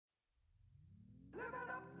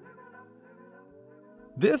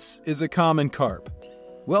This is a common carp.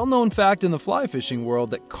 Well-known fact in the fly fishing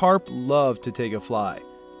world that carp love to take a fly.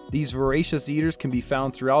 These voracious eaters can be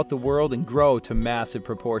found throughout the world and grow to massive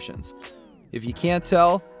proportions. If you can't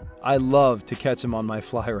tell, I love to catch them on my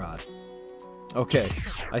fly rod. Okay,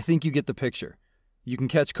 I think you get the picture. You can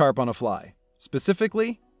catch carp on a fly.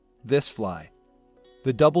 Specifically, this fly.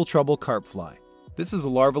 The Double Trouble Carp Fly. This is a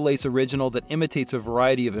Larva Lace original that imitates a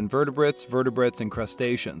variety of invertebrates, vertebrates, and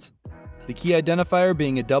crustaceans. The key identifier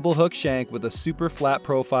being a double hook shank with a super flat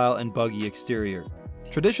profile and buggy exterior.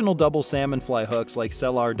 Traditional double salmon fly hooks like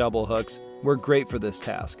Cellar double hooks work great for this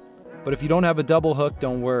task. But if you don't have a double hook,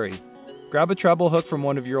 don't worry. Grab a treble hook from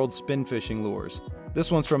one of your old spin fishing lures.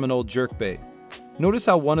 This one's from an old jerkbait. Notice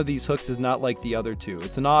how one of these hooks is not like the other two.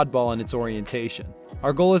 It's an oddball in its orientation.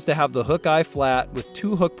 Our goal is to have the hook eye flat with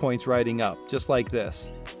two hook points riding up, just like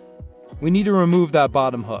this. We need to remove that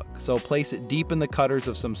bottom hook, so place it deep in the cutters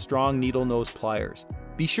of some strong needle nose pliers.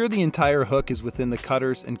 Be sure the entire hook is within the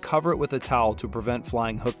cutters and cover it with a towel to prevent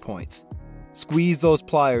flying hook points. Squeeze those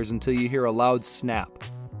pliers until you hear a loud snap.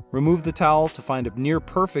 Remove the towel to find a near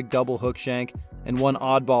perfect double hook shank and one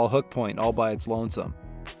oddball hook point all by its lonesome.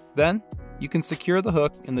 Then, you can secure the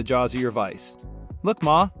hook in the jaws of your vise. Look,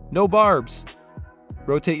 Ma, no barbs!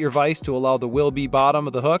 Rotate your vise to allow the will-be bottom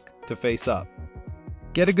of the hook to face up.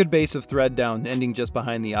 Get a good base of thread down, ending just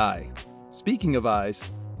behind the eye. Speaking of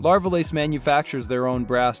eyes, Larva Lace manufactures their own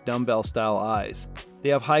brass dumbbell-style eyes. They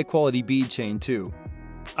have high-quality bead chain too.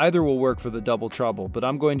 Either will work for the Double Trouble, but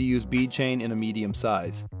I'm going to use bead chain in a medium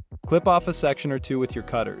size. Clip off a section or two with your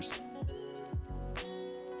cutters.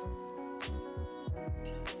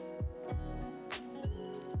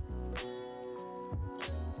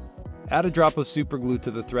 Add a drop of super glue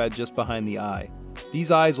to the thread just behind the eye.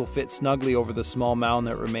 These eyes will fit snugly over the small mound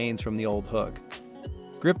that remains from the old hook.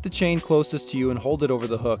 Grip the chain closest to you and hold it over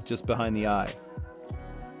the hook just behind the eye.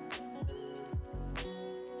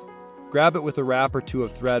 Grab it with a wrap or two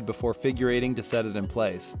of thread before figure eighting to set it in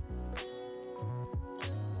place.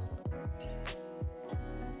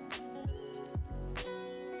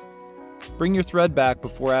 Bring your thread back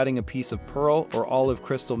before adding a piece of pearl or olive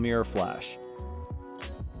crystal mirror flash.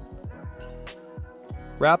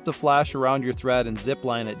 Wrap the flash around your thread and zip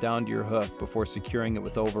line it down to your hook before securing it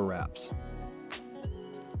with overwraps.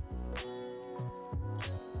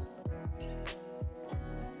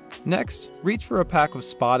 Next, reach for a pack of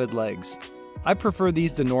spotted legs. I prefer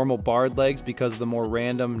these to normal barred legs because of the more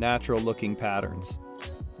random, natural-looking patterns.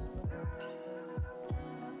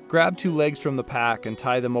 Grab 2 legs from the pack and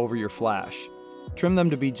tie them over your flash. Trim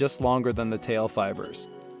them to be just longer than the tail fibers.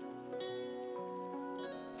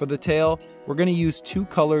 For the tail, we're going to use 2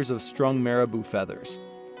 colors of strung Marabou feathers.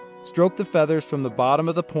 Stroke the feathers from the bottom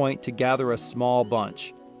of the point to gather a small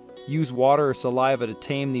bunch. Use water or saliva to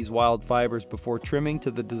tame these wild fibers before trimming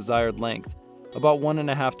to the desired length, about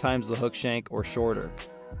 1.5 times the hook shank or shorter.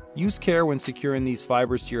 Use care when securing these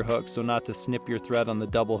fibers to your hook so not to snip your thread on the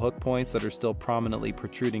double hook points that are still prominently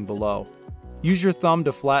protruding below. Use your thumb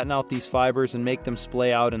to flatten out these fibers and make them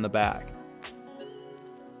splay out in the back.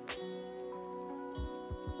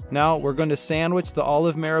 Now we're going to sandwich the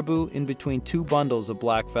olive Marabou in between 2 bundles of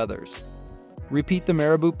black feathers. Repeat the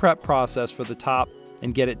Marabou prep process for the top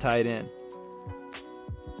and get it tied in.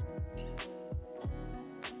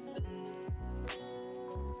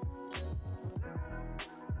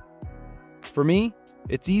 For me,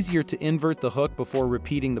 it's easier to invert the hook before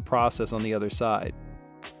repeating the process on the other side.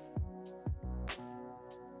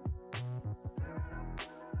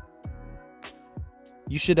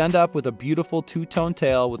 You should end up with a beautiful 2-tone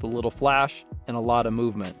tail with a little flash and a lot of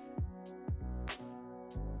movement.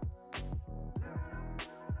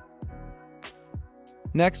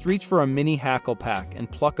 Next, reach for a mini hackle pack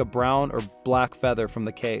and pluck a brown or black feather from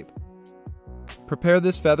the cape. Prepare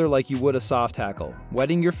this feather like you would a soft hackle,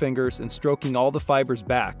 wetting your fingers and stroking all the fibers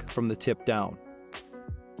back from the tip down.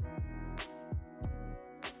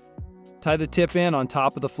 Tie the tip in on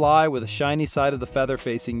top of the fly with a shiny side of the feather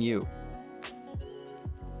facing you.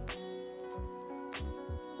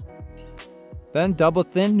 Then dub a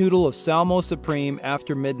thin noodle of Salmo Supreme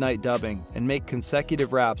after midnight dubbing and make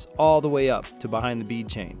consecutive wraps all the way up to behind the bead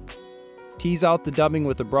chain. Tease out the dubbing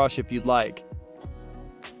with a brush if you'd like.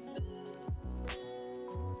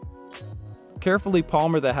 Carefully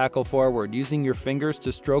palmer the hackle forward, using your fingers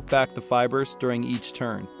to stroke back the fibers during each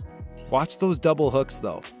turn. Watch those double hooks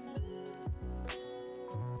though.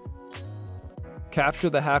 Capture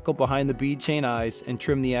the hackle behind the bead chain eyes and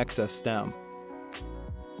trim the excess stem.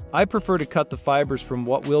 I prefer to cut the fibers from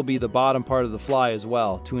what will be the bottom part of the fly as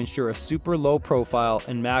well to ensure a super low profile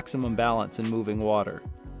and maximum balance in moving water.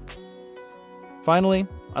 Finally,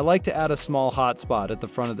 I like to add a small hot spot at the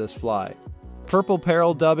front of this fly. Purple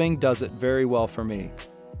Peril dubbing does it very well for me.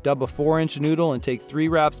 Dub a 4-inch noodle and take 3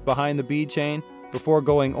 wraps behind the bead chain before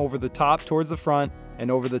going over the top towards the front and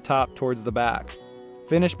over the top towards the back.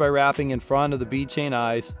 Finish by wrapping in front of the bead chain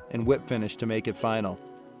eyes and whip finish to make it final.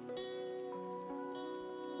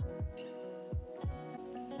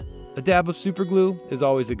 A dab of super glue is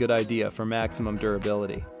always a good idea for maximum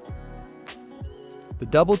durability. The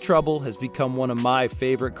Double Trouble has become one of my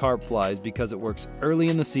favorite carp flies because it works early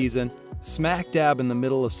in the season, smack dab in the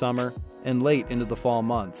middle of summer, and late into the fall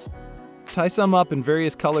months. Tie some up in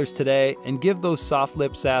various colors today and give those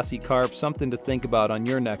soft-lipped sassy carp something to think about on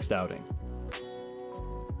your next outing.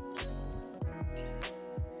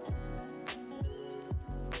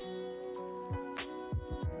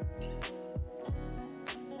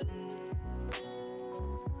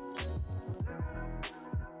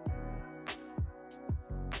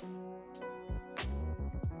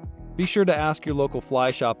 Be sure to ask your local fly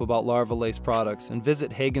shop about Larva Lace products and visit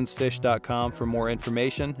hagensfish.com for more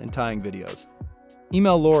information and tying videos.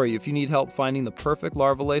 Email Lorie if you need help finding the perfect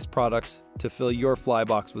Larva Lace products to fill your fly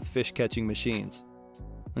box with fish catching machines.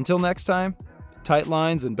 Until next time, tight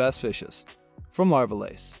lines and best fishes. From Larva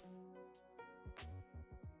Lace.